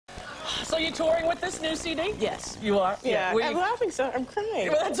So you're touring with this new CD? Yes. You are? Yeah, I'm laughing, so I'm crying.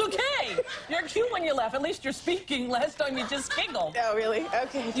 Well, that's okay. You're cute when you laugh. At least you're speaking. Last time you just giggled. Oh, really?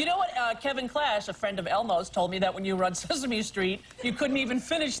 Okay. You know what? Kevin Clash, a friend of Elmo's, told me that when you were on Sesame Street, you couldn't even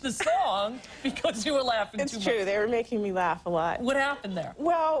finish the song because you were laughing too much. It's true. They were making me laugh a lot. What happened there?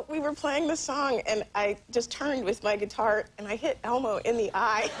 Well, we were playing the song, and I just turned with my guitar, and I hit Elmo in the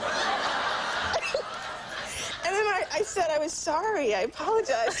eye. And then I said I was sorry. I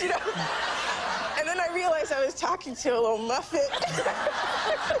apologized, you know. And then I realized I was talking to a little muffet.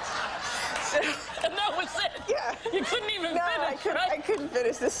 So, And that was it? yeah. You couldn't even finish, I right? couldn't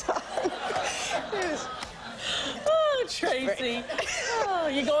finish the song. Oh, Tracy. Oh,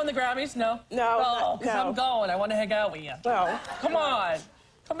 you going to the Grammys? No? No, Oh, because no. I'm going. I want to hang out with you. Well, Come on.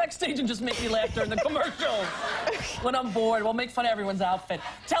 Come backstage and just make me laugh during the commercials. When I'm bored, we'll make fun of everyone's outfit.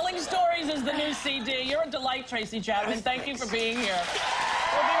 Telling Stories is the new CD. You're a delight, Tracy Chapman. Thank you for being here.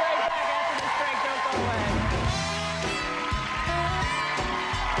 We'll be